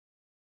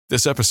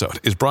This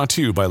episode is brought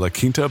to you by La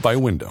Quinta by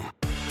Wyndham.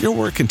 Your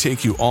work can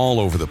take you all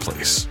over the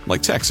place,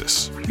 like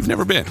Texas. You've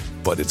never been,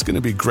 but it's going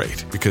to be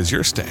great because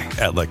you're staying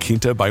at La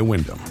Quinta by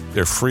Wyndham.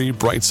 Their free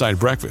Bright Side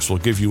breakfast will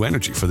give you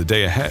energy for the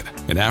day ahead.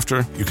 And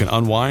after, you can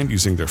unwind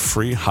using their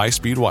free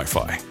high-speed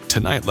Wi-Fi.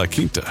 Tonight, La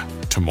Quinta.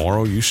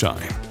 Tomorrow, you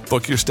shine.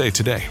 Book your stay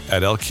today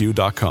at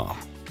lq.com.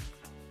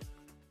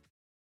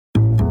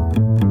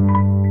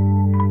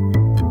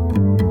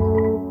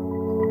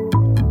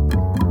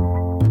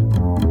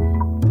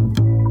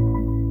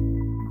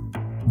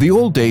 The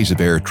old days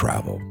of air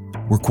travel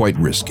were quite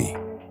risky.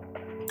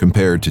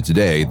 Compared to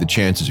today, the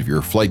chances of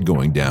your flight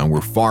going down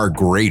were far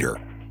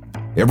greater.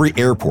 Every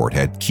airport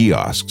had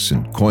kiosks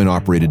and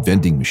coin-operated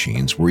vending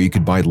machines where you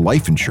could buy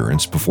life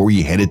insurance before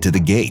you headed to the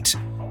gate.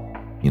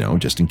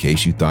 Just in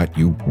case you thought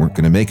you weren't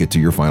going to make it to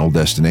your final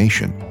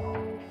destination.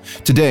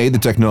 Today, the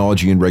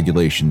technology and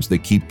regulations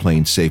that keep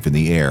planes safe in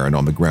the air and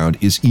on the ground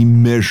is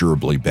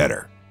immeasurably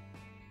better.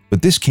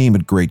 But this came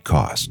at great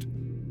cost.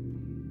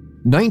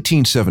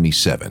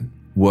 1977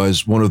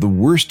 was one of the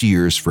worst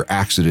years for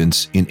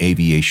accidents in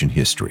aviation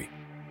history.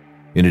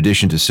 In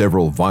addition to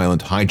several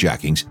violent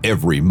hijackings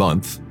every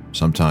month,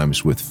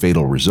 sometimes with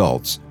fatal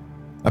results,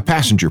 a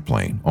passenger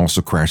plane also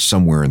crashed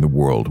somewhere in the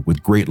world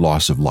with great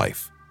loss of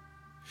life.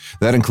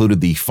 That included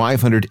the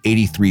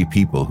 583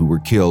 people who were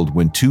killed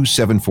when two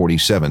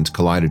 747s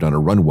collided on a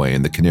runway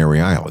in the Canary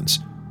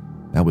Islands.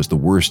 That was the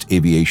worst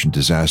aviation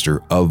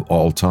disaster of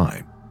all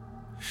time.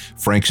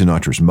 Frank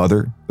Sinatra's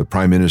mother, the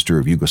Prime Minister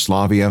of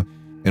Yugoslavia,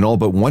 and all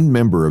but one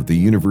member of the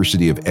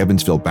University of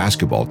Evansville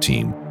basketball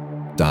team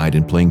died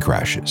in plane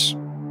crashes.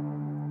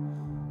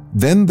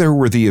 Then there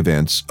were the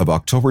events of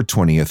October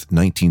 20th,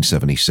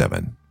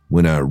 1977,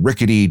 when a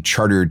rickety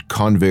chartered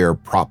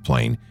Convair prop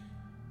plane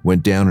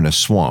went down in a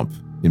swamp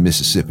in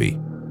Mississippi.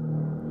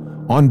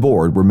 On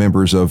board were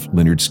members of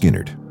Lynyrd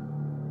Skynyrd.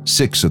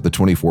 6 of the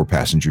 24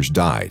 passengers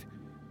died,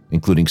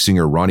 including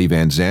singer Ronnie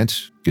Van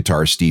Zant,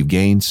 guitarist Steve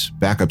Gaines,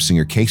 backup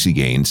singer Casey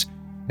Gaines,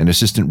 and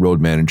assistant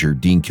road manager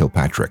Dean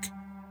Kilpatrick.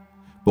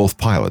 Both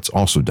pilots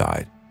also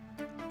died.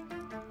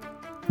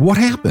 What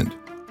happened?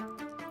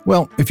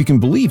 Well, if you can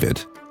believe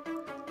it,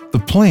 the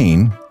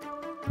plane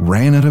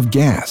ran out of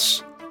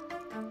gas.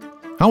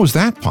 How was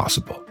that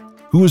possible?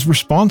 Who was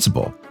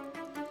responsible?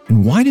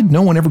 And why did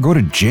no one ever go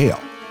to jail?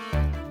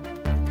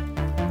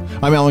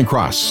 I'm Alan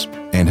Cross,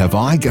 and have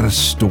I got a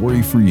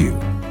story for you?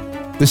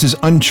 This is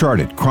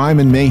Uncharted: Crime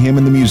and Mayhem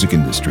in the Music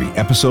Industry,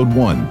 Episode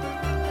 1,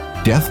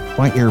 Death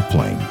by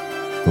Airplane,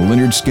 the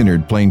Lynyrd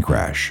Skynyrd plane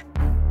crash.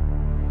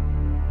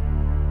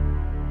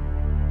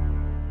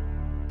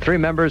 3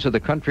 members of the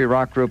country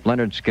rock group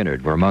Lynyrd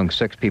Skynyrd were among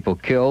 6 people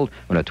killed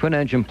when a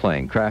twin-engine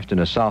plane crashed in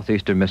a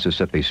southeastern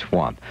Mississippi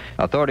swamp.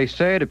 Authorities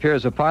say it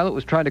appears the pilot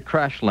was trying to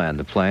crash land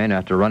the plane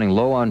after running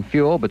low on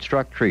fuel but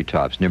struck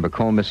treetops near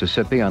Macomb,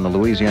 Mississippi on the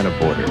Louisiana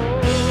border.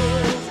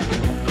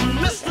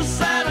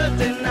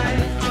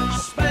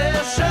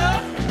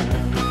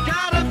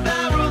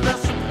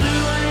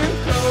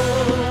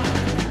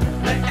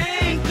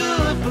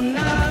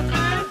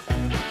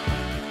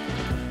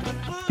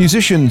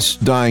 Musicians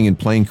dying in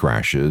plane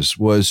crashes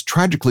was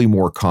tragically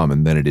more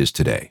common than it is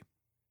today.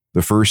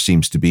 The first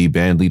seems to be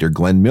bandleader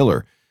Glenn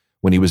Miller,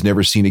 when he was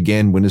never seen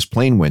again when his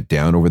plane went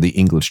down over the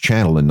English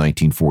Channel in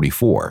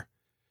 1944.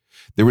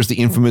 There was the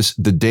infamous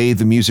The Day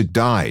the Music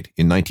Died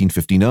in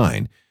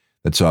 1959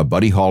 that saw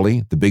Buddy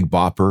Holly, the Big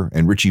Bopper,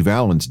 and Ritchie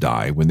Valens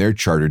die when their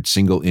chartered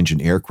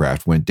single-engine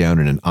aircraft went down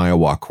in an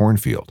Iowa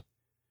cornfield.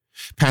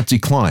 Patsy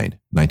Cline,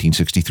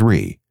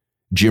 1963.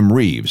 Jim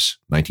Reeves,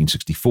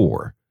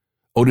 1964.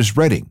 Otis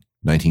Redding,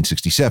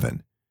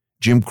 1967,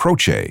 Jim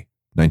Croce,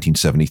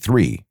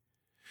 1973,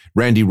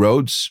 Randy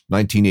Rhoads,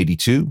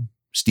 1982,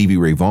 Stevie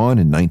Ray Vaughan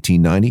in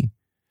 1990,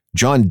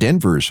 John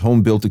Denver's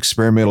home-built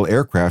experimental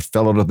aircraft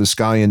fell out of the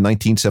sky in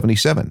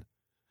 1977,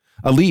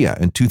 Aaliyah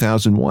in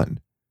 2001.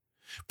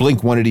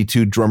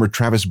 Blink-182 drummer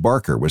Travis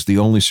Barker was the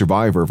only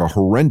survivor of a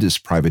horrendous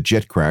private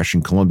jet crash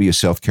in Columbia,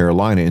 South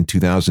Carolina in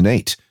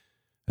 2008,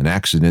 an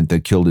accident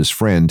that killed his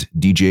friend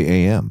DJ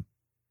AM.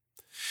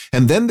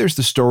 And then there's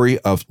the story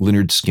of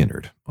Lynyrd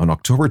Skynyrd on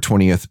October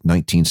 20th,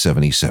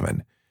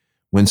 1977,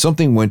 when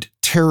something went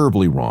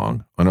terribly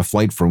wrong on a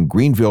flight from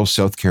Greenville,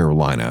 South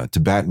Carolina to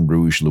Baton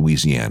Rouge,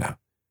 Louisiana.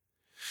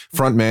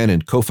 Frontman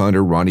and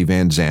co-founder Ronnie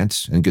Van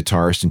Zant and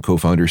guitarist and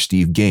co-founder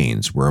Steve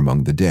Gaines were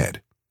among the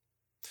dead.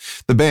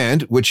 The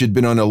band, which had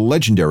been on a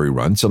legendary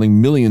run selling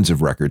millions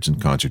of records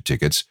and concert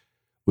tickets,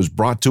 was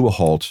brought to a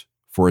halt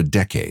for a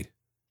decade.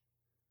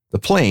 The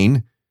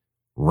plane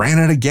ran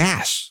out of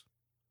gas.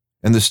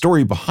 And the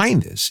story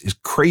behind this is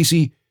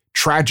crazy,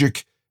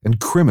 tragic,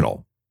 and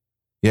criminal.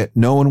 Yet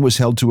no one was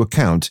held to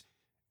account,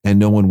 and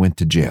no one went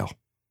to jail.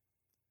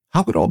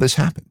 How could all this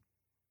happen?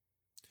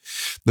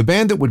 The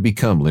band that would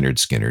become Lynyrd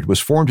Skynyrd was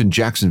formed in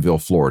Jacksonville,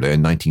 Florida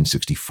in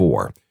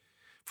 1964.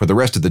 For the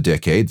rest of the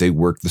decade, they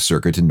worked the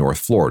circuit in North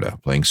Florida,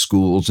 playing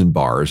schools and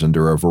bars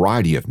under a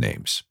variety of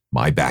names: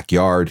 My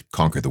Backyard,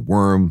 Conquer the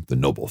Worm, The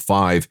Noble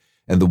Five,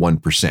 and The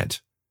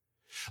 1%.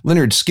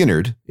 Lynyrd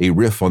Skynyrd, a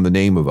riff on the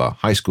name of a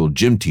high school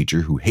gym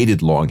teacher who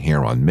hated long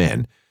hair on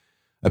men,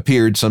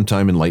 appeared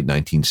sometime in late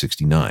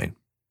 1969.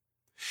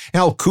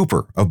 Al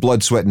Cooper of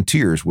Blood, Sweat, and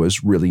Tears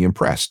was really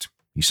impressed.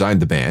 He signed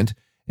the band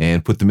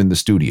and put them in the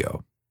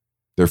studio.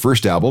 Their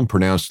first album,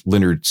 pronounced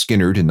Lynyrd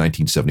Skynyrd in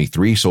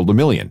 1973, sold 1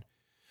 million.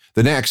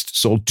 The next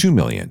sold 2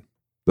 million.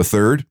 The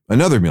third,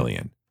 another 1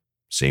 million.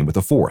 Same with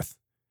the fourth.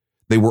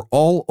 They were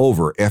all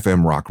over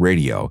FM rock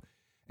radio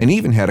and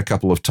even had a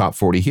couple of top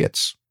 40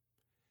 hits.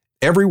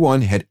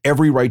 Everyone had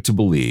every right to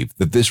believe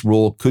that this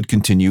rule could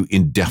continue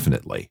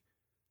indefinitely.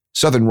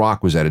 Southern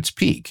rock was at its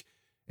peak,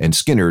 and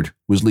Skynyrd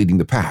was leading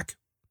the pack.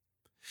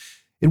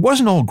 It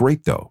wasn't all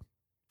great, though.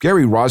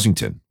 Gary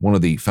Rosington, one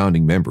of the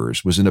founding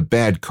members, was in a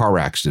bad car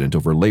accident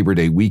over Labor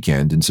Day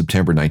weekend in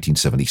September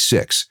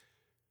 1976.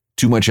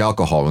 Too much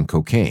alcohol and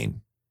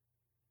cocaine.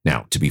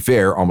 Now, to be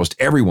fair, almost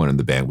everyone in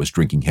the band was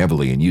drinking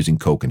heavily and using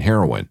coke and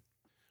heroin.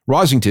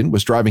 Rosington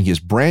was driving his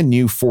brand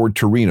new Ford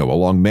Torino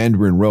along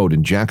Mandarin Road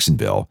in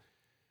Jacksonville,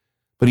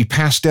 but he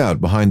passed out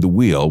behind the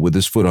wheel with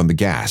his foot on the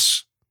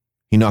gas.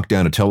 He knocked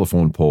down a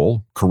telephone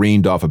pole,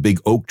 careened off a big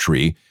oak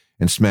tree,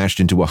 and smashed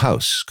into a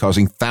house,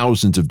 causing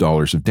thousands of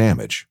dollars of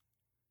damage.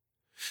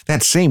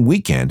 That same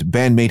weekend,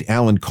 bandmate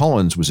Alan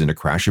Collins was in a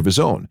crash of his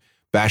own,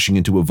 bashing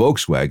into a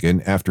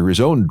Volkswagen after his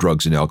own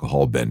drugs and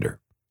alcohol bender.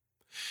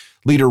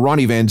 Leader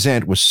Ronnie Van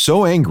Zant was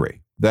so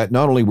angry that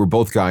not only were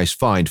both guys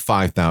fined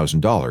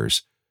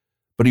 $5,000,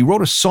 but he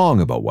wrote a song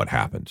about what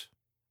happened.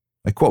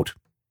 I quote,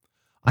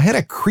 "I had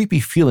a creepy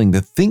feeling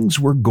that things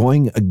were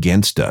going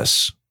against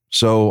us,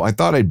 so I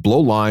thought I'd blow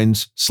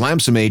lines, slam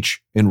some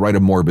H, and write a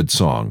morbid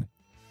song."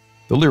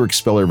 The lyrics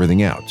spell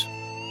everything out,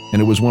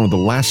 and it was one of the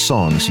last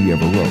songs he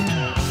ever wrote.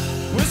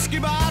 Whiskey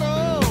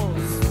bottles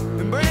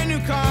and brand new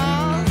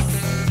cars,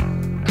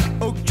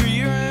 oak tree,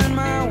 you're in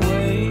my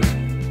way.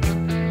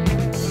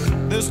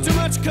 There's too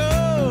much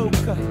coke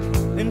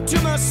and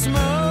too much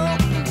smoke.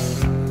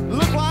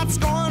 Look what's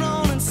going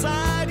on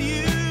inside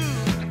you.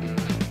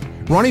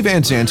 Ronnie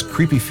Van Zant's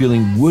creepy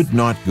feeling would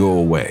not go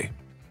away.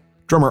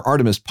 Drummer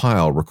Artemis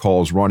Pyle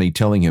recalls Ronnie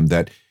telling him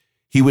that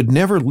he would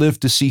never live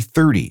to see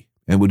 30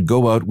 and would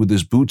go out with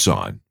his boots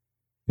on.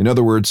 In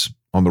other words,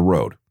 on the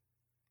road.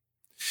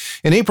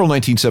 In April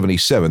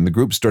 1977, the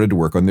group started to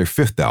work on their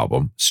fifth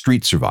album,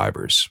 Street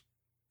Survivors.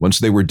 Once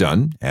they were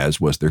done,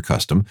 as was their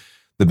custom,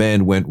 the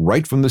band went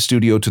right from the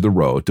studio to the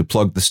road to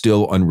plug the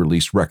still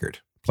unreleased record,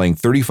 playing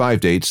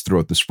 35 dates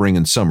throughout the spring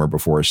and summer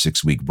before a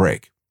 6-week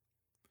break.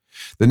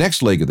 The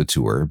next leg of the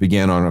tour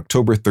began on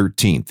October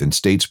 13th in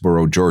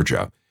Statesboro,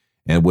 Georgia,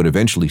 and would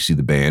eventually see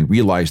the band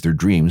realize their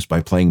dreams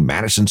by playing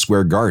Madison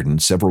Square Garden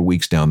several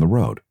weeks down the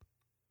road.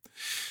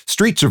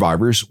 Street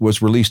Survivors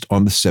was released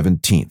on the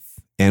 17th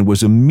and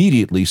was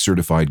immediately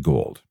certified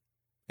gold.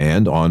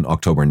 And on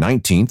October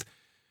 19th,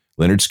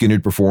 Lynyrd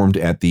Skynyrd performed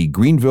at the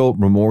Greenville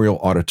Memorial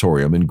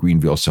Auditorium in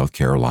Greenville, South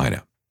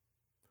Carolina.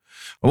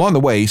 Along the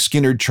way,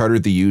 Skynyrd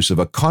chartered the use of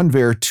a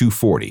Convair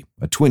 240,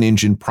 a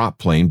twin-engine prop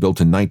plane built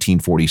in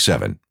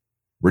 1947,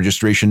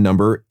 registration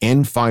number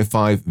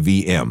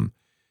N55VM.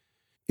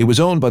 It was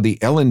owned by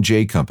the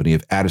L&J Company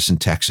of Addison,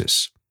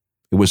 Texas.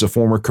 It was a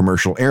former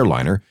commercial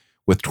airliner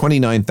with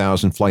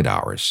 29,000 flight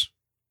hours.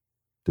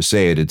 To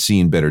say it had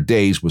seen better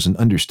days was an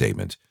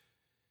understatement,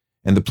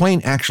 and the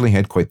plane actually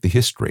had quite the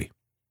history.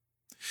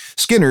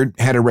 Skynyrd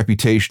had a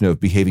reputation of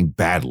behaving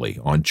badly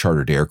on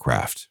chartered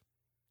aircraft.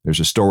 There's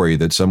a story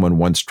that someone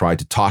once tried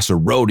to toss a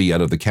roadie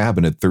out of the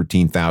cabin at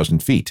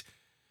 13,000 feet.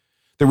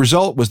 The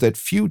result was that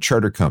few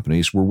charter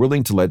companies were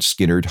willing to let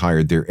Skynyrd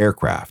hire their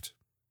aircraft.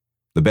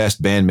 The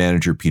best band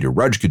manager Peter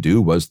Rudge could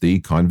do was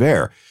the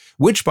Convair,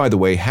 which, by the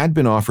way, had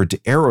been offered to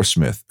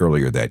Aerosmith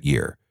earlier that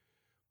year.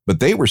 But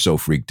they were so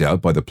freaked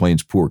out by the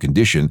plane's poor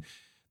condition,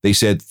 they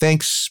said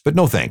thanks, but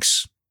no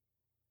thanks.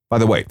 By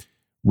the way,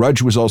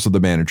 Rudge was also the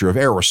manager of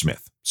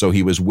Aerosmith, so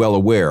he was well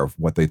aware of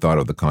what they thought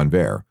of the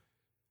Convair.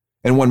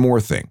 And one more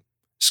thing,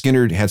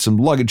 Skynyrd had some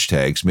luggage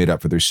tags made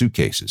up for their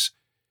suitcases,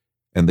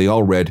 and they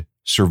all read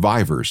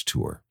Survivors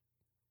Tour.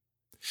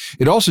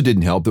 It also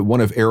didn't help that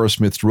one of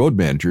Aerosmith's road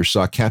managers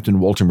saw Captain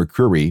Walter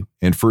McCreary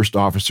and First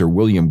Officer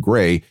William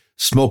Gray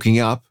smoking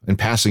up and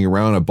passing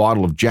around a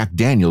bottle of Jack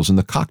Daniels in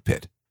the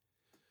cockpit.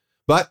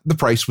 But the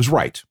price was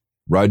right.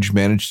 Rudge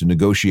managed to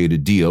negotiate a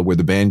deal where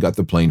the band got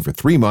the plane for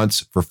 3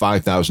 months for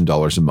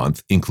 $5,000 a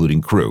month,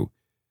 including crew.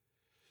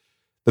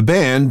 The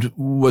band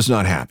was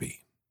not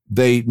happy.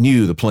 They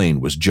knew the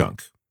plane was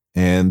junk,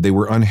 and they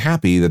were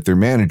unhappy that their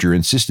manager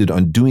insisted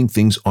on doing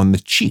things on the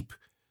cheap.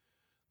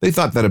 They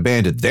thought that a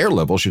band at their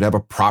level should have a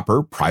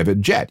proper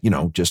private jet,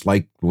 just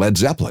like Led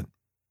Zeppelin.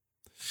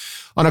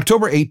 On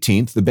October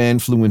 18th, the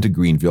band flew into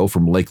Greenville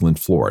from Lakeland,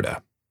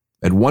 Florida.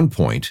 At one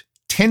point,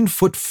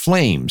 10-foot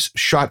flames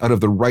shot out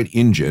of the right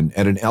engine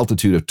at an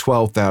altitude of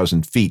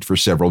 12,000 feet for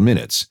several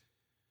minutes.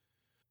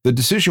 The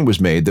decision was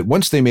made that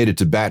once they made it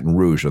to Baton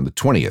Rouge on the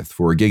 20th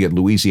for a gig at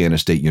Louisiana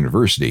State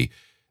University,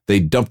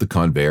 they'd dump the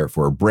Convair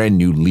for a brand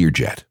new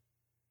Learjet.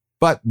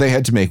 But they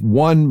had to make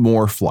one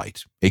more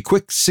flight, a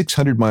quick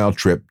 600-mile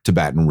trip to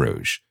Baton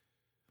Rouge.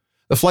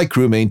 The flight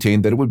crew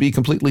maintained that it would be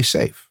completely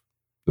safe.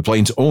 The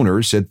plane's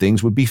owner said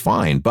things would be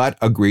fine, but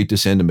agreed to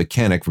send a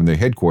mechanic from their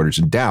headquarters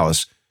in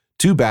Dallas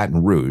to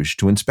Baton Rouge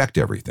to inspect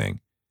everything.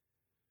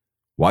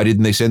 Why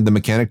didn't they send the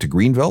mechanic to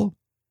Greenville?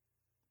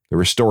 There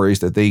were stories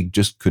that they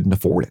just couldn't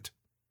afford it.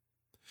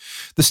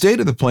 The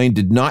state of the plane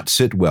did not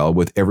sit well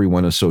with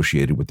everyone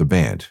associated with the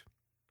band.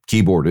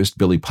 Keyboardist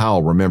Billy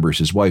Powell remembers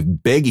his wife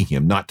begging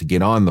him not to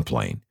get on the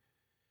plane.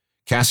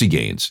 Cassie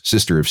Gaines,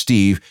 sister of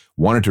Steve,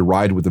 wanted to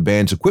ride with the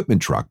band's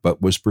equipment truck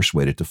but was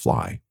persuaded to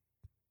fly.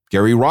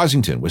 Gary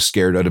Rosington was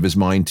scared out of his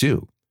mind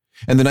too.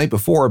 And the night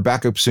before,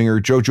 backup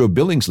singer JoJo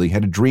Billingsley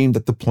had a dream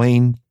that the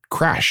plane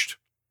crashed.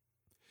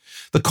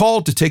 The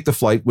call to take the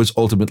flight was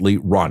ultimately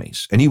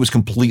Ronnie's, and he was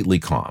completely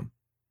calm.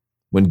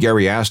 When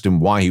Gary asked him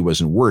why he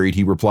wasn't worried,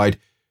 he replied,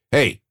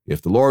 "Hey,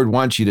 if the Lord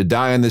wants you to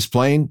die on this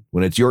plane,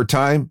 when it's your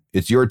time,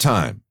 it's your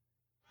time.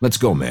 Let's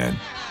go, man.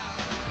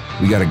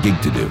 We got a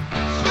gig to do."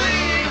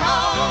 Sweet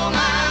home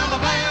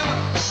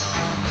Alabama,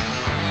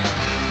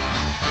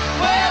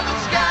 where the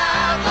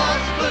sky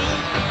was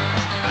blue.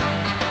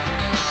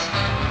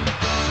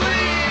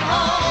 Sweet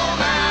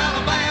home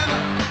Alabama.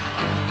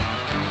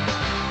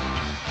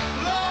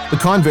 The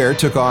Convair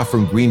took off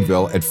from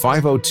Greenville at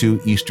 5:02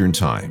 Eastern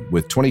Time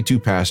with 22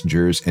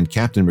 passengers and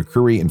Captain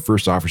McCreary and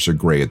First Officer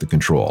Gray at the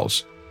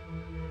controls.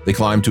 They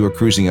climbed to a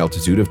cruising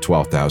altitude of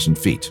 12,000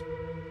 feet.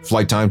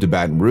 Flight time to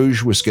Baton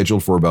Rouge was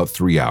scheduled for about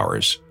 3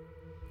 hours.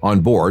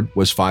 On board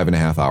was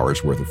 5.5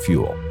 hours worth of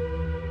fuel.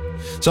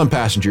 Some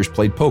passengers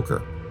played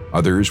poker.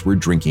 Others were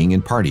drinking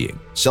and partying,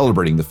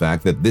 celebrating the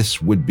fact that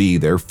this would be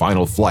their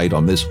final flight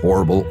on this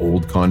horrible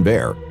old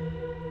Convair.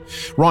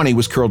 Ronnie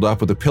was curled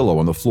up with a pillow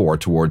on the floor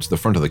towards the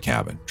front of the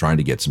cabin, trying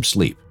to get some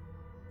sleep.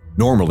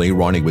 Normally,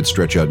 Ronnie would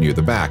stretch out near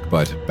the back,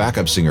 but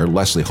backup singer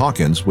Leslie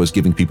Hawkins was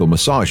giving people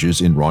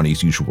massages in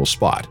Ronnie's usual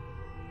spot.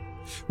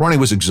 Ronnie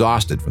was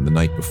exhausted from the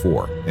night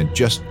before and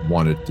just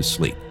wanted to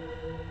sleep.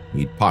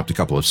 He'd popped a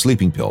couple of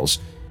sleeping pills,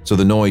 so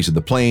the noise of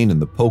the plane and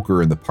the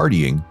poker and the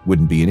partying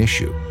wouldn't be an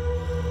issue.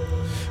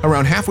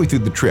 Around halfway through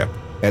the trip,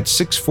 at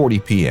 6:40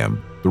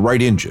 p.m., the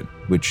right engine,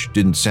 which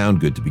didn't sound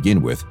good to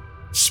begin with,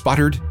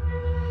 sputtered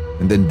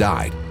and then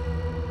died.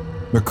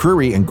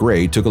 McCreary and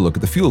Gray took a look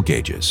at the fuel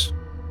gauges.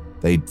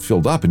 They'd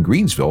filled up in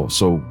Greensville,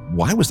 so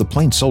why was the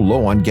plane so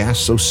low on gas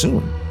so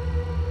soon?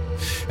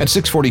 At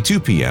 6:42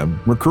 p.m.,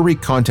 McCreary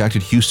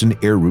contacted Houston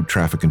Air Route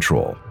Traffic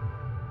Control.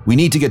 "We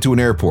need to get to an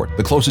airport,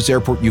 the closest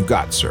airport you've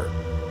got, sir."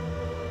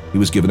 He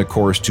was given a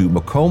course to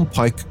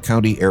Macomb-Pike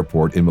County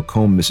Airport in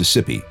Macomb,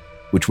 Mississippi,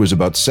 which was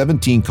about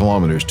 17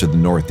 kilometers to the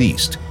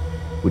northeast,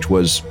 which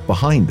was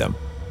behind them.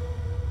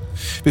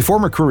 Before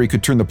McCreary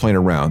could turn the plane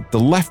around, the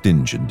left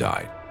engine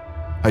died.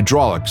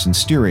 Hydraulics and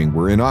steering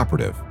were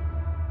inoperative.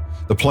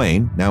 The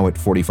plane, now at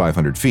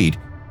 4,500 feet,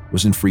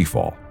 was in free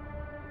fall.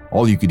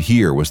 All you could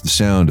hear was the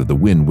sound of the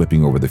wind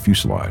whipping over the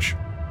fuselage.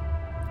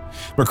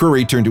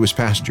 McCreary turned to his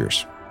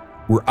passengers.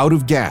 "We're out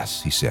of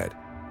gas," he said.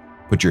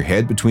 "Put your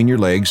head between your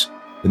legs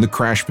in the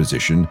crash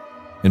position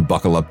and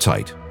buckle up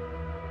tight."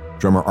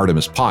 Drummer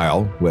Artemis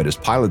Pyle, who had his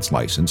pilot's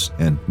license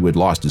and who had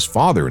lost his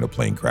father in a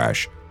plane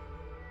crash,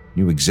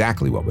 knew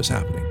exactly what was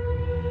happening.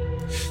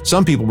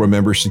 Some people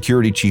remember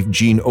Security Chief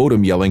Gene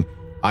Odom yelling,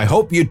 "I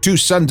hope you two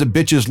sons of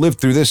bitches live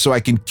through this so I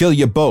can kill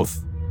you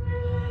both."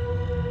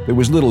 There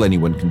was little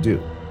anyone could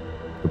do.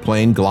 The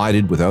plane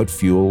glided without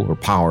fuel or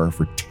power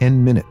for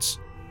 10 minutes.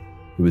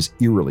 It was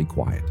eerily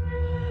quiet.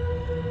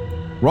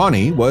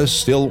 Ronnie was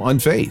still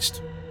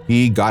unfazed.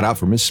 He got up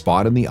from his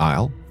spot in the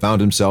aisle,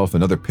 found himself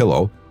another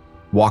pillow,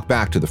 walked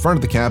back to the front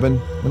of the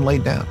cabin, and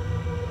laid down.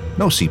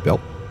 No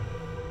seatbelt.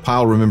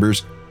 Pyle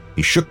remembers,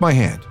 "He shook my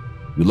hand.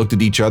 We looked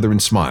at each other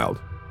and smiled,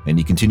 and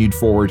he continued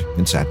forward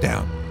and sat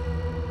down."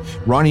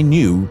 Ronnie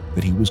knew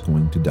that he was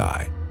going to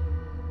die.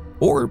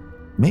 Or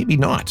maybe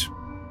not.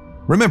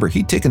 Remember,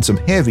 he'd taken some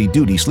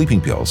heavy-duty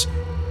sleeping pills.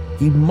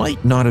 He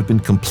might not have been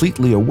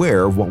completely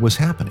aware of what was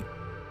happening.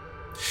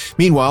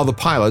 Meanwhile, the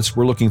pilots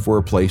were looking for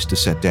a place to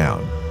set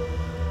down.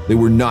 They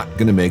were not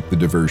going to make the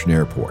diversion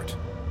airport.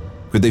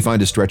 Could they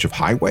find a stretch of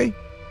highway?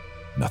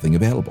 Nothing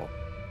available.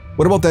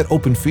 What about that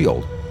open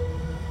field?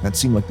 That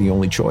seemed like the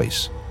only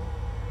choice.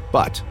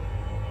 But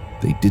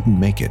they didn't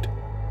make it.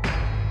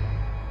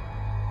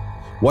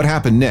 What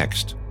happened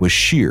next was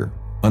sheer,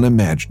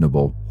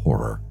 unimaginable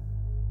horror.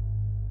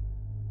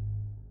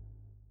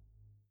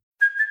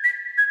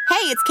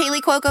 Hey, it's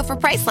Kaylee Cuoco for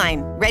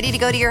Priceline. Ready to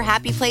go to your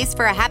happy place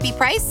for a happy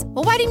price?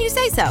 Well, why didn't you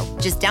say so?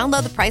 Just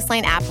download the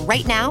Priceline app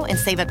right now and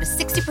save up to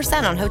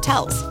 60% on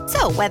hotels.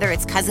 So whether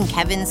it's Cousin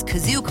Kevin's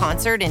Kazoo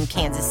Concert in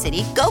Kansas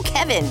City, go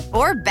Kevin,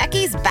 or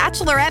Becky's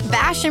Bachelorette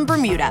Bash in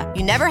Bermuda,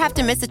 you never have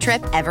to miss a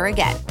trip ever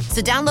again.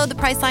 So download the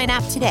Priceline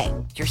app today.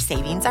 Your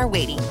savings are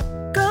waiting.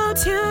 Go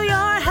to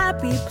your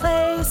happy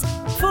place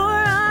for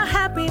a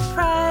happy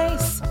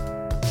price.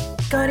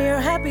 Go to your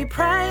happy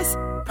price,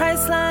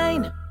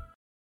 Priceline.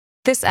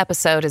 This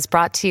episode is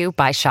brought to you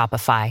by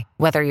Shopify.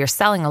 Whether you're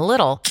selling a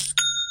little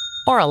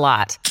or a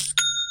lot,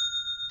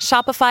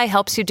 Shopify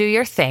helps you do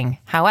your thing,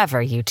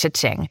 however you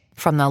cha-ching.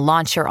 From the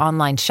launch your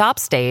online shop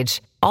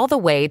stage, all the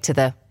way to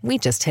the we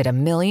just hit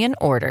 1 million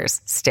orders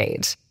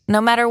stage.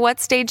 No matter what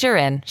stage you're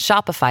in,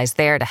 Shopify's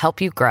there to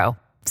help you grow.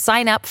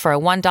 Sign up for a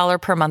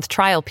 $1 per month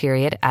trial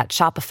period at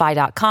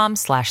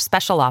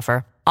shopify.com/special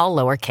offer, all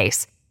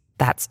lowercase.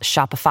 That's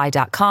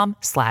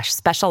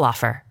shopify.com/special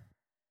offer.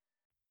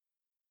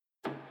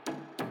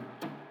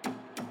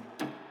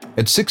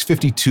 At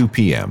 6:52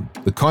 p.m.,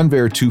 the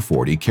Convair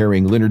 240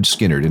 carrying Lynyrd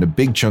Skynyrd and a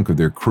big chunk of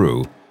their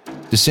crew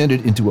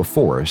descended into a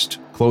forest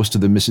close to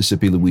the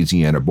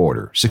Mississippi-Louisiana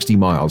border, 60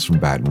 miles from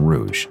Baton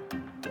Rouge.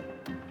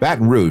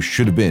 Baton Rouge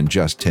should have been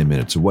just 10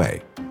 minutes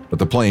away, but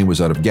the plane was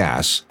out of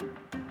gas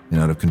and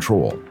out of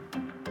control.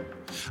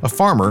 A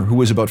farmer who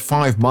was about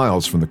 5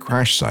 miles from the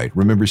crash site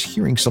remembers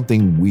hearing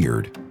something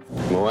weird.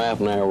 My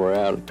wife and I were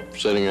out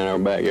sitting in our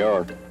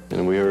backyard,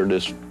 and we heard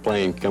this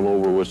plane come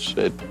over, which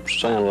it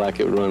sounded like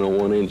it was running on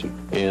one engine.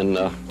 And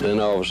then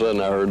all of a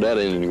sudden I heard that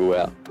engine go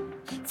out.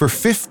 For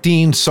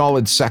 15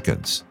 solid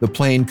seconds, the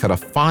plane cut a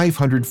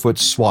 500-foot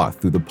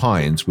swath through the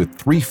pines with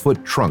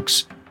 3-foot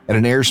trunks at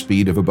an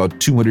airspeed of about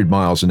 200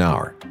 miles an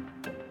hour.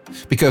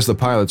 Because the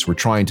pilots were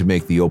trying to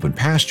make the open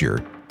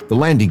pasture, the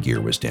landing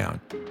gear was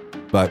down.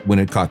 But when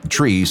it caught the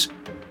trees,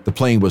 the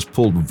plane was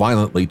pulled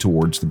violently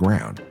towards the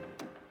ground.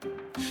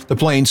 The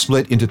plane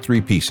split into 3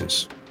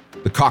 pieces.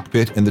 The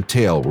cockpit and the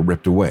tail were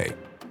ripped away.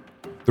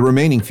 The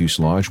remaining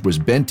fuselage was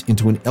bent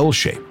into an L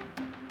shape.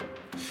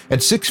 At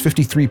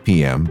 6:53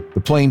 p.m.,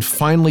 the plane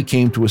finally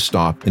came to a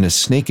stop in a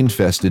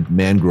snake-infested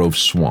mangrove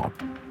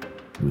swamp.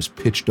 It was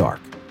pitch dark.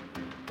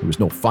 There was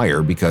no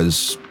fire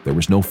because there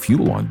was no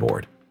fuel on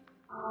board.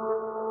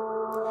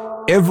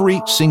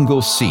 Every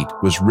single seat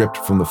was ripped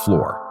from the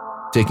floor,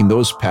 taking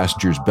those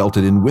passengers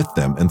belted in with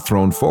them and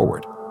thrown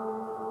forward.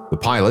 The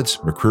pilots,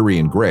 McCreary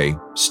and Gray,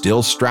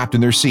 still strapped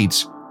in their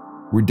seats,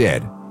 were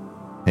dead,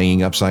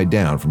 hanging upside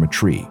down from a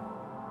tree.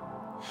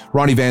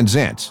 Ronnie Van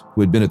Zant,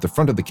 who had been at the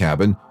front of the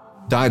cabin,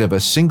 died of a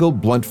single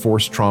blunt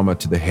force trauma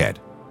to the head.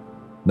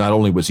 Not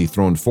only was he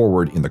thrown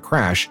forward in the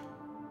crash,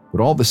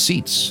 but all the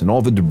seats and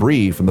all the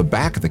debris from the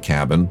back of the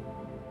cabin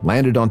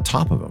landed on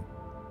top of him.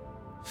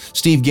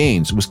 Steve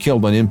Gaines was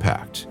killed on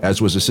impact,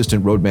 as was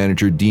assistant road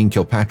manager Dean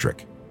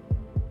Kilpatrick.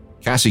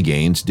 Cassie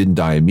Gaines didn't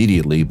die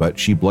immediately, but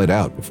she bled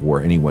out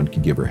before anyone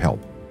could give her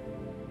help.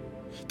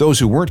 Those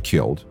who weren't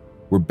killed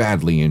were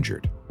badly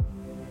injured.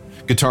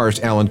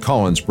 Guitarist Alan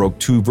Collins broke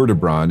 2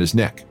 vertebrae in his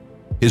neck.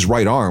 His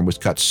right arm was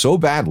cut so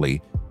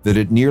badly that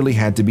it nearly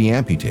had to be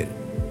amputated.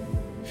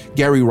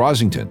 Gary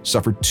Rosington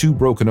suffered 2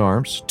 broken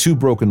arms, 2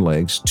 broken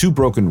legs, 2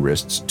 broken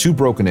wrists, 2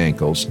 broken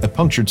ankles, a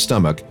punctured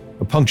stomach,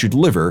 a punctured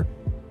liver,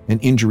 and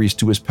injuries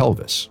to his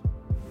pelvis.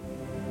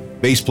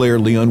 Bass player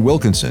Leon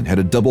Wilkinson had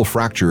a double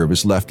fracture of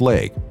his left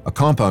leg, a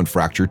compound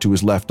fracture to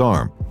his left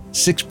arm,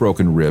 6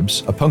 broken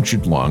ribs, a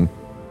punctured lung,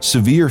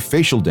 severe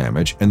facial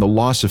damage, and the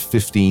loss of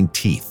 15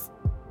 teeth.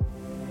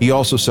 He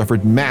also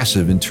suffered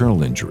massive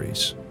internal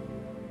injuries.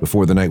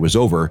 Before the night was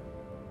over,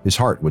 his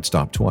heart would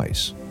stop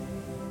twice.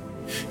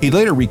 He'd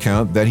later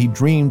recount that he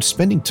dreamed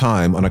spending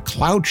time on a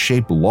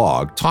cloud-shaped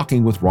log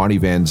talking with Ronnie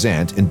Van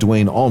Zant and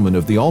Dwayne Allman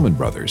of the Allman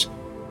Brothers,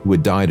 who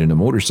had died in a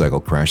motorcycle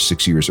crash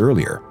 6 years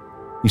earlier.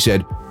 He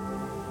said,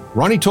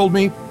 "Ronnie told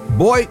me,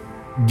 'Boy,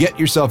 get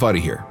yourself out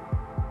of here.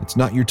 It's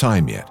not your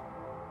time yet.'"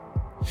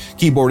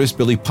 Keyboardist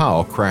Billy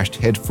Powell crashed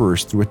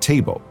headfirst through a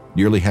table,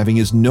 nearly having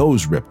his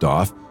nose ripped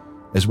off,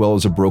 as well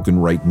as a broken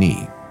right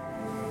knee.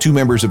 2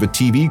 members of a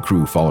TV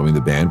crew following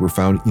the band were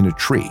found in a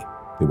tree.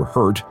 They were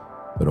hurt,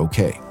 but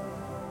okay.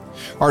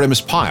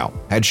 Artemis Pyle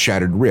had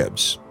shattered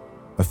ribs,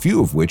 a few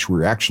of which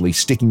were actually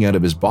sticking out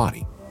of his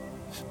body.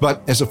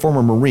 But as a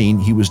former Marine,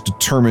 he was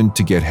determined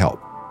to get help.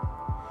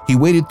 He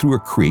waded through a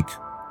creek,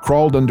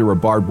 crawled under a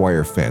barbed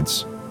wire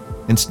fence,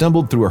 and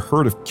stumbled through a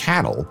herd of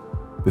cattle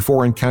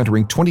before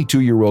encountering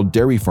 22-year-old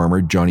dairy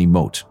farmer Johnny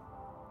Moat.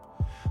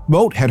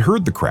 Moat had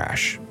heard the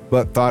crash,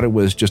 but thought it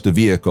was just a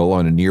vehicle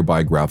on a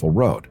nearby gravel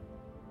road.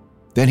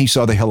 Then he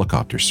saw the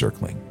helicopter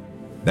circling.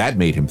 That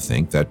made him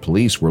think that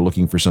police were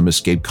looking for some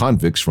escaped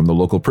convicts from the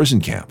local prison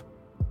camp.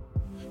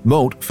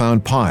 Moat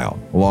found Pyle,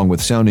 along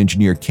with sound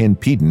engineer Ken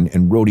Peden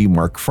and roadie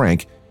Mark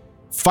Frank,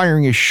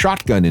 firing a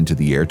shotgun into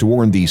the air to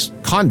warn these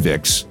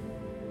convicts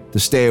to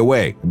stay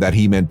away and that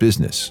he meant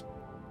business.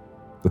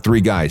 The 3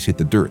 guys hit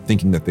the dirt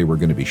thinking that they were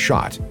going to be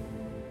shot.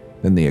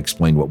 Then they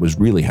explained what was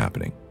really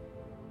happening.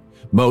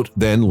 Moat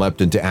then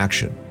leapt into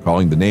action,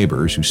 calling the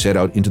neighbors who set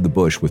out into the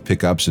bush with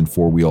pickups and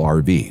 4-wheel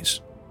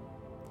RVs.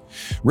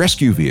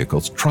 Rescue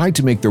vehicles tried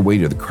to make their way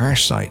to the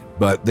crash site,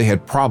 but they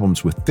had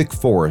problems with thick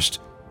forest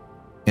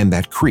and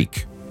that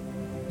creek.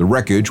 The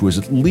wreckage was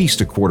at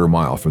least a quarter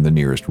mile from the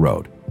nearest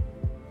road.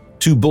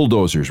 2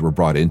 bulldozers were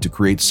brought in to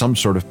create some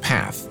sort of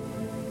path.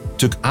 It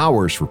took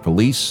hours for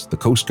police, the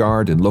Coast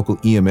Guard, and local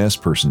EMS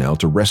personnel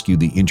to rescue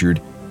the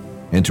injured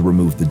and to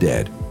remove the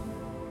dead.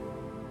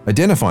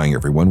 Identifying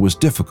everyone was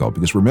difficult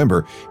because,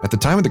 remember, at the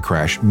time of the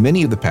crash,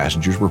 many of the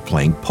passengers were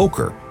playing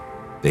poker.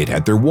 They'd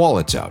had their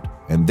wallets out,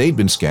 and they'd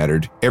been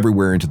scattered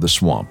everywhere into the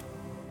swamp.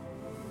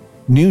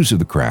 News of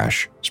the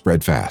crash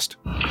spread fast.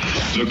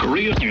 The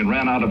Korean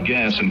ran out of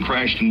gas and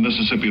crashed in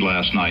Mississippi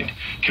last night,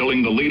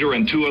 killing the leader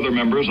and 2 other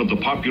members of the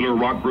popular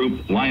rock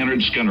group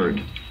Lynyrd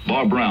Skynyrd.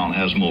 Bob Brown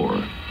has more.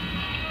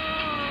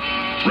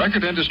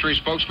 Record industry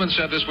spokesman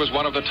said this was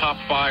one of the top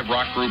 5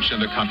 rock groups in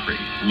the country,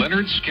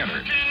 Lynyrd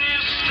Skynyrd.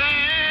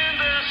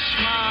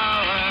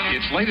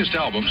 Its latest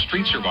album,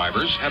 Street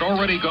Survivors, had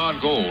already gone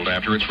gold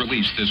after its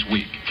release this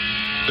week.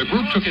 The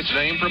group took its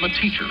name from a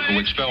teacher who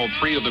expelled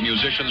 3 of the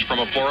musicians from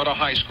a Florida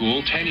high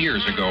school 10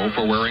 years ago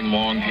for wearing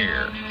long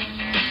hair.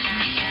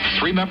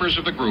 3 members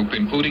of the group,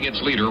 including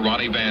its leader,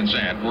 Ronnie Van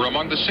Zant, were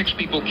among the 6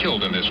 people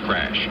killed in this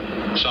crash.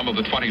 Some of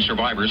the 20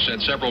 survivors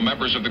said several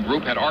members of the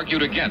group had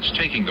argued against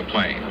taking the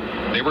plane.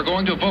 They were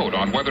going to vote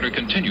on whether to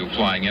continue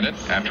flying in it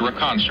after a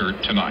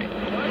concert tonight.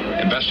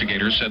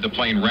 Investigators said the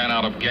plane ran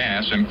out of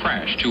gas and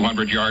crashed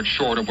 200 yards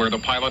short of where the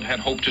pilot had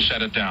hoped to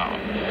set it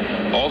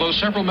down. Although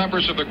several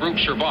members of the group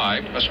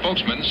survived, a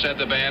spokesman said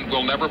the band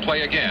will never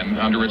play again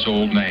under its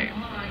old name.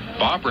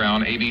 Bob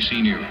Brown,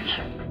 ABC News.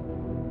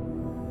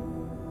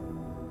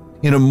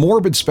 In a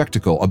morbid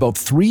spectacle, about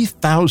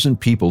 3,000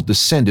 people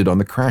descended on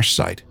the crash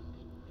site.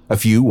 A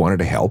few wanted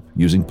to help,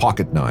 using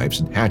pocket knives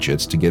and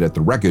hatchets to get at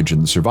the wreckage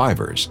and the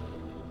survivors.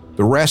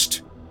 The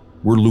rest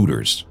were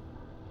looters.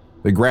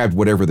 They grabbed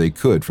whatever they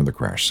could from the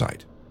crash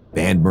site.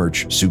 Band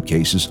merch,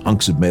 suitcases,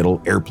 hunks of metal,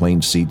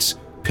 airplane seats,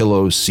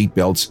 pillows,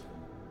 seatbelts,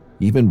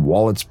 even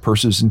wallets,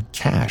 purses, and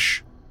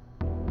cash.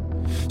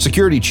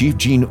 Security Chief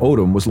Gene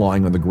Odom was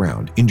lying on the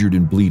ground, injured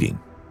and bleeding.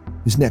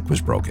 His neck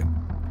was broken,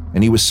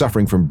 and he was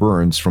suffering from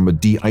burns from a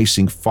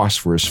de-icing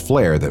phosphorus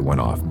flare that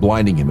went off,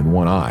 blinding him in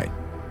one eye.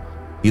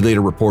 He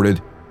later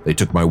reported, "They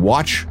took my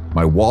watch,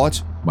 my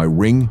wallet, my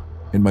ring,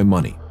 and my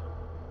money."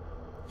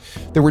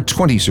 There were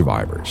 20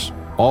 survivors,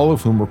 all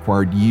of whom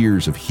required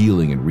years of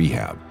healing and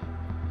rehab.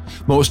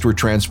 Most were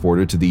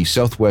transported to the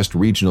Southwest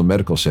Regional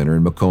Medical Center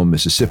in Macomb,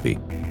 Mississippi.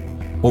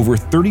 Over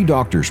 30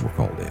 doctors were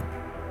called in.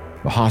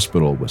 The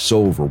hospital was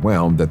so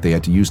overwhelmed that they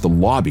had to use the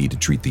lobby to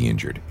treat the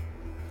injured.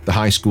 The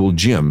high school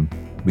gym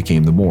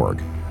became the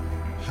morgue.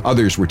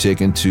 Others were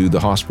taken to the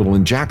hospital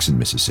in Jackson,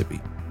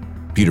 Mississippi.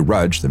 Peter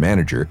Rudge, the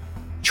manager,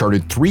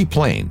 chartered 3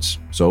 planes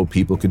so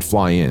people could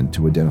fly in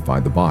to identify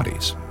the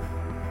bodies.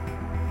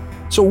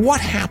 So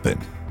what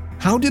happened?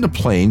 How did a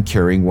plane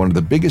carrying one of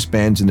the biggest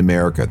bands in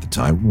America at the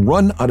time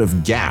run out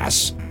of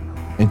gas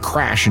and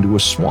crash into a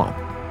swamp?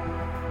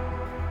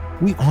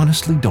 We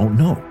honestly don't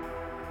know.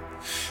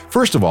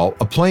 First of all,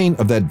 a plane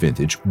of that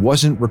vintage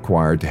wasn't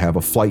required to have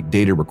a flight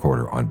data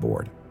recorder on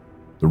board.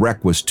 The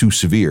wreck was too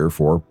severe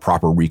for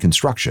proper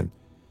reconstruction.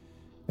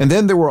 And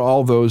then there were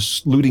all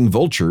those looting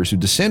vultures who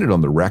descended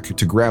on the wreck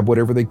to grab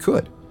whatever they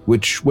could,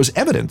 which was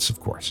evidence, of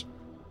course.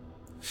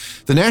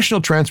 The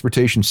National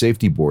Transportation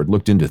Safety Board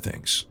looked into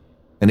things,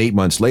 and 8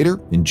 months later,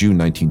 in June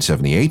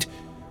 1978,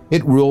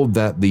 it ruled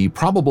that the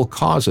probable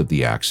cause of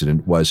the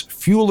accident was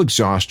fuel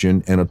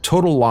exhaustion and a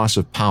total loss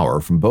of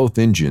power from both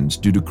engines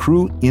due to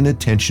crew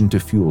inattention to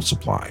fuel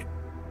supply.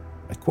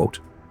 I quote,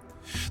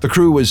 "The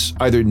crew was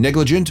either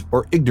negligent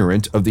or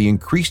ignorant of the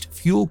increased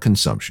fuel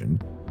consumption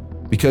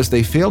because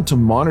they failed to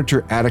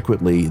monitor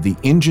adequately the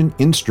engine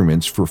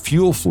instruments for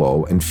fuel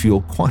flow and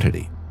fuel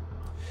quantity.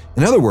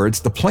 In other words,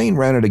 the plane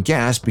ran out of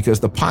gas because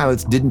the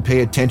pilots didn't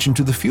pay attention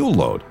to the fuel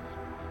load.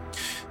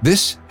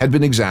 This had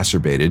been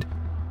exacerbated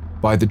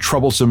by the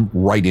troublesome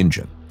right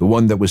engine, the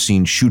one that was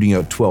seen shooting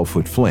out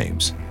 12-foot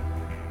flames.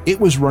 It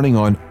was running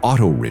on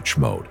auto-rich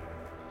mode.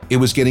 It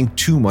was getting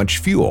too much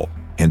fuel,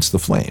 hence the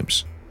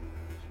flames.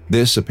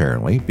 This,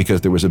 apparently,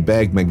 because there was a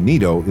bag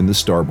magneto in the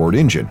starboard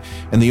engine,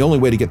 and the only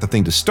way to get the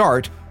thing to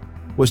start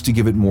was to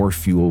give it more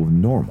fuel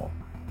than normal.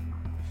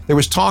 There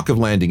was talk of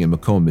landing in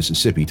Macomb,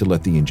 Mississippi to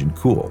let the engine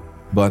cool,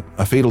 but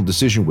a fatal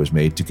decision was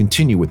made to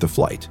continue with the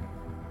flight.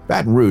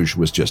 Baton Rouge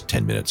was just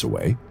 10 minutes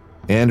away,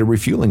 and a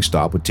refueling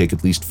stop would take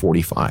at least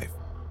 45.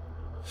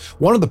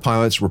 One of the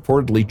pilots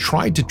reportedly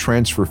tried to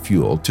transfer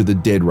fuel to the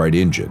dead right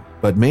engine,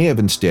 but may have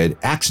instead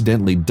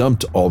accidentally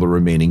dumped all the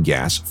remaining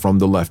gas from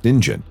the left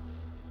engine.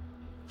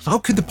 How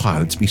could the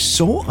pilots be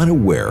so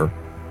unaware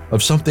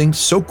of something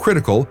so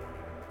critical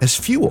as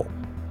fuel?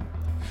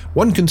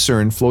 One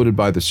concern floated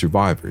by the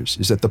survivors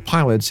is that the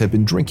pilots had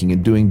been drinking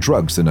and doing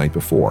drugs the night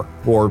before,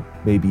 or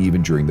maybe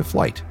even during the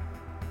flight.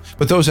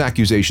 But those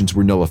accusations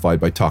were nullified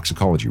by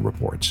toxicology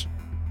reports.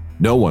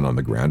 No one on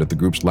the ground at the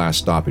group's last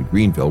stop in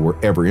Greenville were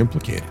ever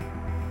implicated.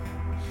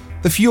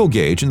 The fuel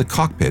gauge in the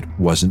cockpit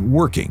wasn't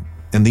working,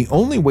 and the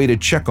only way to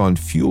check on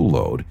fuel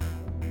load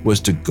was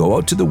to go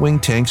out to the wing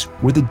tanks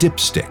with a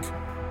dipstick.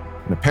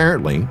 And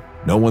apparently,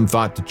 no one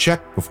thought to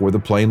check before the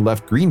plane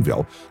left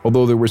Greenville,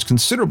 although there was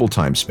considerable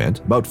time spent,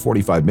 about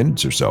 45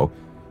 minutes or so,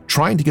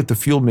 trying to get the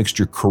fuel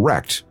mixture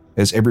correct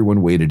as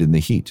everyone waited in the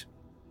heat.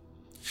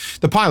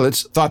 The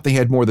pilots thought they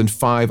had more than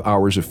 5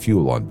 hours of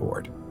fuel on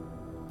board.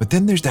 But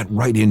then there's that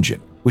right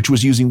engine, which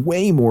was using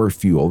way more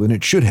fuel than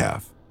it should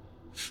have.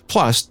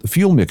 Plus, the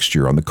fuel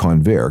mixture on the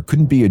Convair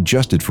couldn't be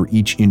adjusted for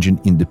each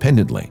engine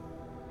independently.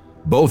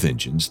 Both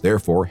engines,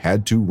 therefore,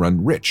 had to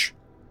run rich.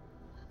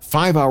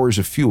 5 hours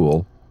of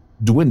fuel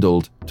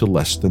dwindled to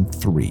less than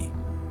 3.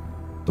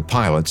 The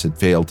pilots had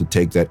failed to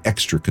take that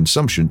extra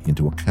consumption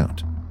into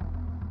account.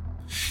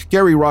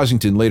 Gary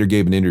Rosington later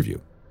gave an interview.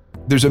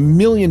 There's a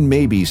million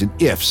maybes and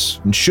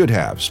ifs and should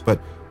haves, but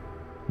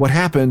what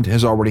happened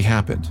has already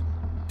happened.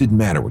 didn't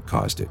matter what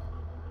caused it.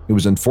 It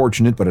was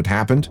unfortunate, but it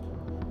happened.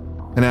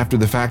 And after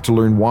the fact to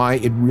learn why,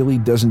 it really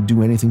doesn't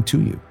do anything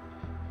to you.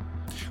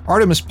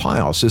 Artemis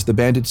Pyle says the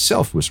band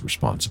itself was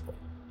responsible.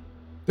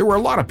 There were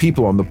a lot of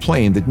people on the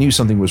plane that knew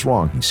something was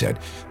wrong, he said,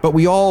 but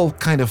we all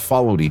kind of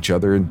followed each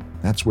other, and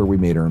that's where we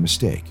made our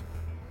mistake.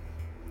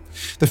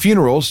 The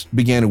funerals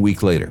began a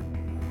week later.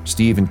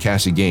 Steve and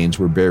Cassie Gaines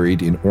were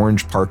buried in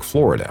Orange Park,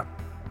 Florida.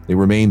 They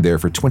remained there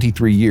for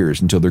 23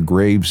 years until their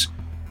graves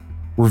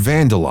were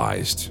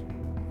vandalized.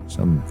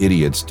 Some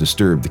idiots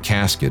disturbed the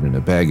casket and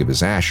a bag of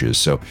his ashes,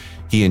 so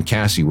he and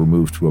Cassie were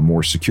moved to a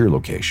more secure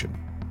location.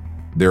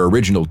 Their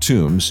original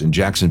tombs in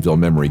Jacksonville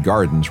Memory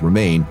Gardens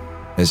remain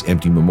as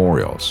empty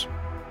memorials.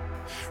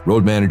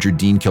 Road manager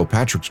Dean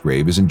Kilpatrick's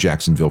grave is in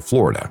Jacksonville,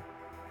 Florida.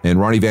 And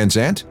Ronnie Van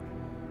Zant?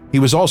 He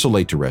was also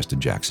laid to rest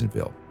in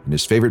Jacksonville, in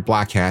his favorite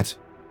black hat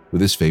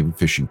with his favorite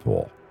fishing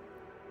pole.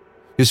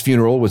 His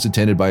funeral was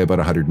attended by about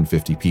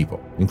 150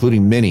 people,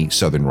 including many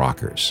Southern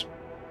rockers.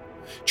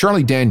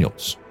 Charlie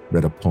Daniels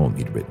read a poem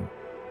he'd written.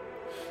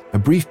 A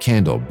brief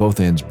candle, both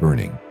ends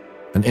burning,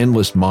 an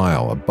endless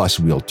mile, a bus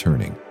wheel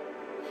turning,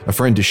 a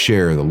friend to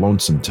share the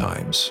lonesome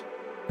times,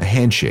 a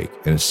handshake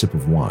and a sip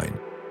of wine.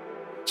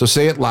 So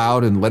say it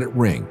loud and let it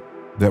ring,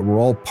 that we're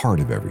all part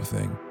of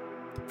everything,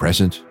 the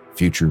present,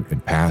 future,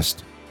 and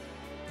past.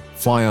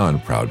 Fly on,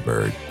 proud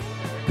bird,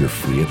 you're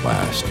free at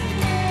last.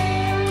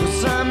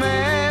 'Cause I'm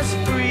as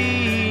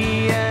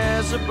free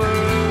as a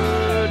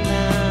bird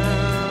now.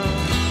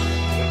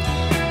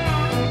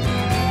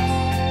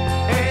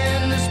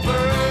 And this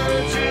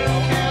bird you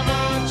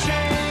cannot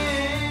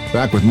change.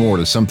 Back with more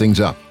to sum things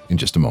up in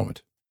just a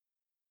moment.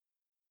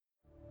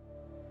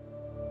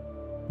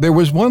 There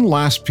was one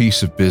last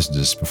piece of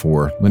business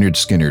before Lynyrd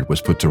Skynyrd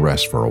was put to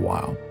rest for a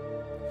while.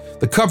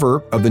 The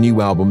cover of the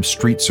new album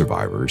Street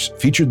Survivors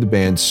featured the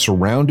band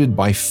surrounded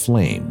by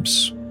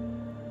flames.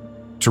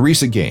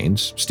 Teresa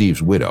Gaines,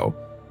 Steve's widow,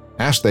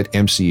 asked that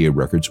MCA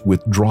Records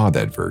withdraw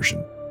that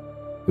version.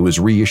 It was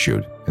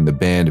reissued, and the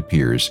band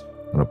appears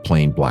on a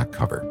plain black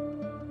cover.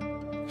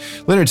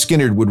 Lynyrd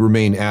Skynyrd would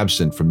remain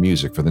absent from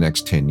music for the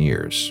next 10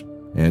 years,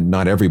 and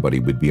not everybody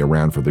would be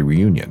around for the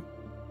reunion.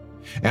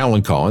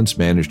 Alan Collins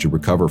managed to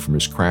recover from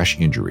his crash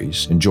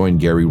injuries and joined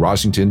Gary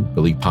Rosington,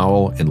 Billy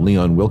Powell, and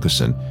Leon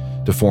Wilkeson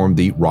to form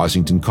the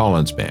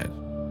Rosington-Collins Band.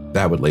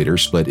 That would later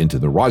split into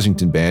the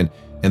Rosington Band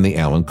and the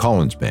Alan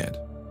Collins Band.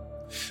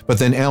 But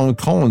then Alan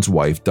Collins'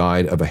 wife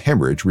died of a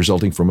hemorrhage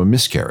resulting from a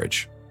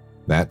miscarriage.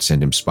 That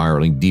sent him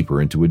spiraling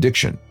deeper into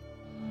addiction.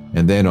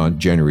 And then on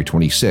January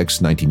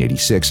 26,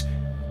 1986,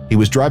 he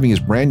was driving his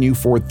brand new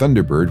Ford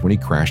Thunderbird when he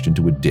crashed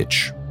into a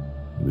ditch.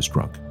 He was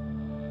drunk.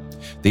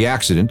 The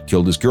accident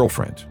killed his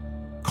girlfriend.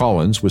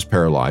 Collins was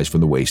paralyzed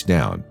from the waist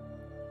down.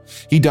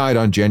 He died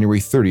on January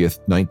 30th,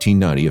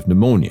 1990 of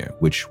pneumonia,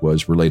 which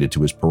was related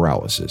to his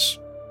paralysis.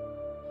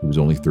 He was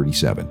only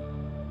 37.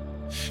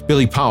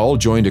 Billy Powell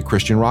joined a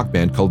Christian rock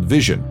band called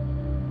Vision,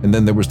 and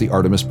then there was the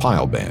Artemis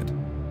Pyle Band.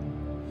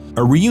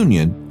 A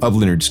reunion of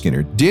Lynyrd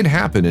Skynyrd did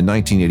happen in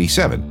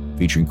 1987,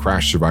 featuring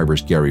crash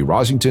survivors Gary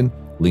Rosington,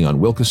 Leon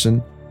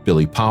Wilkeson,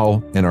 Billy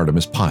Powell, and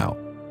Artemis Pyle.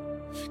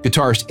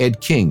 Guitarist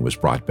Ed King was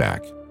brought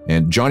back,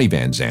 and Johnny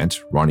Van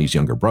Zant, Ronnie's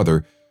younger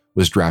brother,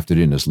 was drafted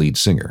in as lead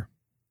singer.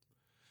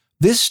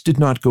 This did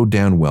not go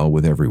down well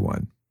with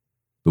everyone.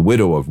 The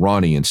widow of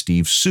Ronnie and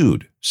Steve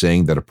sued,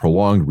 saying that a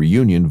prolonged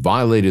reunion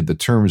violated the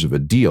terms of a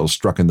deal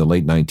struck in the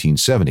late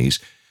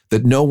 1970s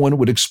that no one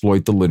would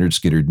exploit the Lynyrd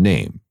Skynyrd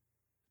name.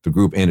 The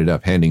group ended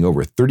up handing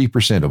over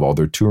 30% of all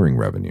their touring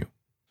revenue.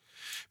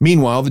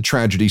 Meanwhile, the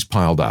tragedies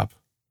piled up.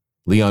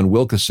 Leon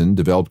Wilkeson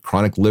developed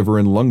chronic liver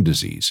and lung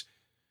disease.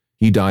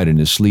 He died in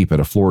his sleep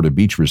at a Florida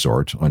beach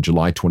resort on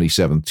July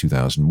 27,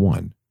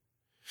 2001.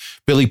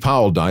 Billy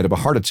Powell died of a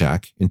heart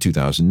attack in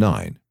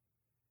 2009.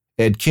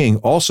 Ed King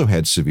also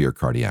had severe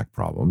cardiac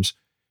problems,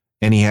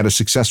 and he had a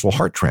successful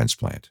heart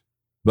transplant,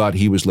 but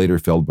he was later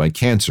felled by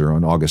cancer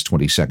on August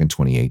 22,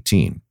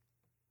 2018.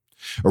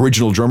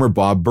 Original drummer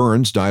Bob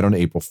Burns died on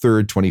April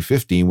 3,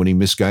 2015 when he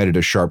misguided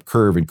a sharp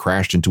curve and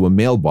crashed into a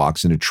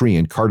mailbox in a tree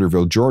in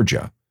Carterville,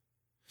 Georgia.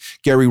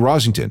 Gary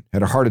Rosington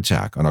had a heart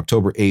attack on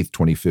October 8,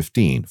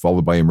 2015,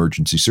 followed by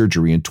emergency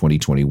surgery in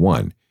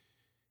 2021.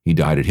 He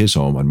died at his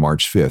home on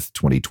March 5,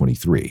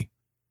 2023.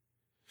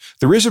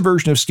 There is a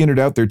version of Skynyrd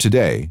out there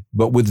today,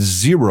 but with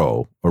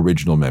 0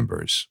 original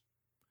members.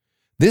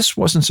 This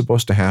wasn't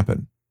supposed to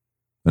happen.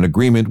 An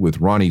agreement with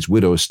Ronnie's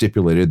widow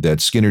stipulated that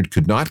Skynyrd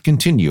could not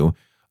continue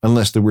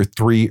unless there were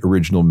 3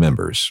 original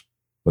members,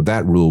 but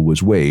that rule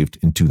was waived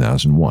in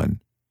 2001.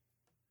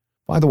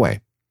 By the way,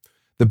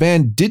 the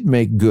band did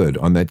make good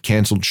on that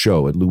canceled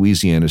show at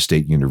Louisiana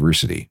State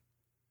University.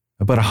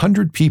 About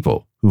 100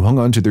 people who hung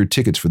on to their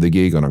tickets for the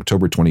gig on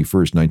October 21,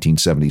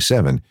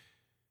 1977,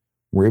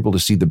 were able to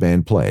see the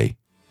band play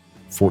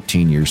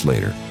 14 years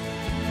later.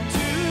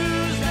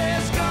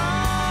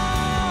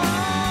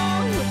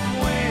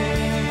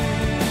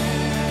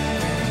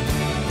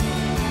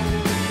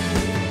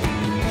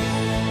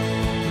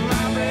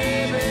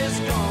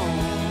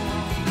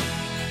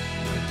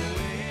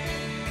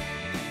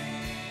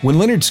 When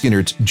Lynyrd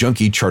Skynyrd's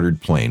junky chartered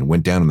plane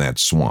went down in that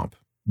swamp,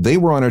 they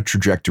were on a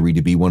trajectory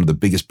to be one of the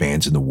biggest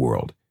bands in the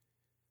world.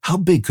 How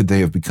big could they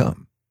have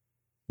become?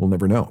 We'll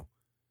never know.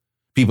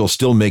 People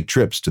still make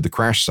trips to the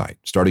crash site,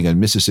 starting on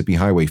Mississippi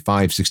Highway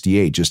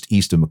 568 just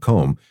east of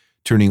Macomb,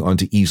 turning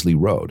onto Easley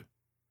Road.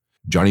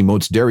 Johnny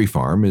Moat's dairy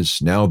farm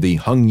is now the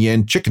Hung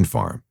Yen Chicken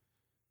Farm.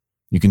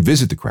 You can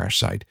visit the crash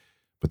site,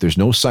 but there's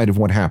no sight of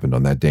what happened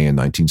on that day in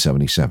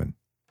 1977.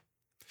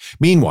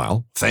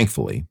 Meanwhile,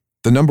 thankfully,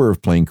 the number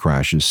of plane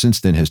crashes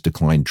since then has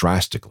declined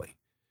drastically,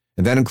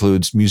 and that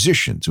includes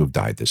musicians who have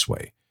died this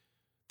way.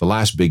 The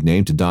last big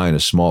name to die in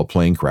a small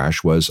plane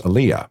crash was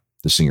Aaliyah,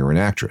 the singer and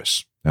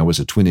actress. That was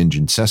a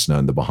twin-engine Cessna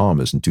in the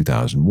Bahamas in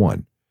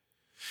 2001.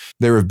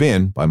 There have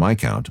been, by my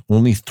count,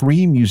 only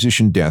 3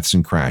 musician deaths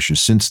in crashes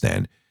since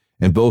then,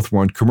 and both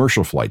were on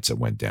commercial flights that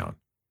went down.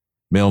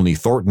 Melanie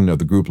Thornton of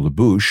the group La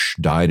Bouche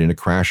died in a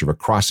crash of a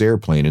Crossair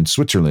plane in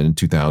Switzerland in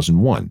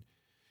 2001.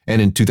 And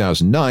in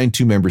 2009,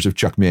 2 members of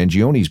Chuck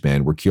Mangione's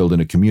band were killed in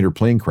a commuter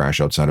plane crash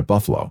outside of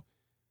Buffalo.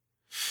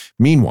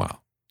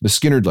 Meanwhile, the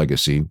Skynyrd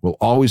legacy will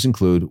always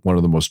include one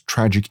of the most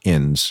tragic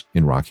ends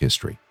in rock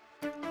history.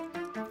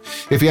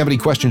 If you have any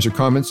questions or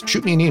comments,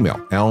 shoot me an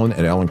email,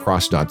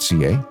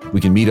 alan@alancross.ca.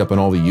 We can meet up on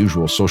all the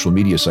usual social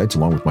media sites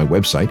along with my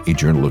website,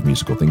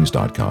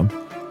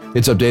 ajournalofmusicalthings.com.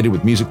 It's updated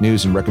with music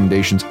news and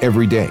recommendations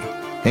every day.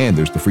 And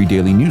there's the free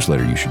daily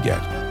newsletter you should get.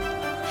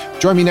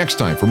 Join me next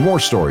time for more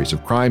stories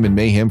of crime and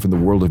mayhem from the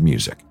world of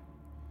music.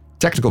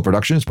 Technical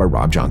production is by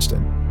Rob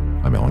Johnston.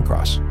 I'm Alan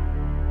Cross.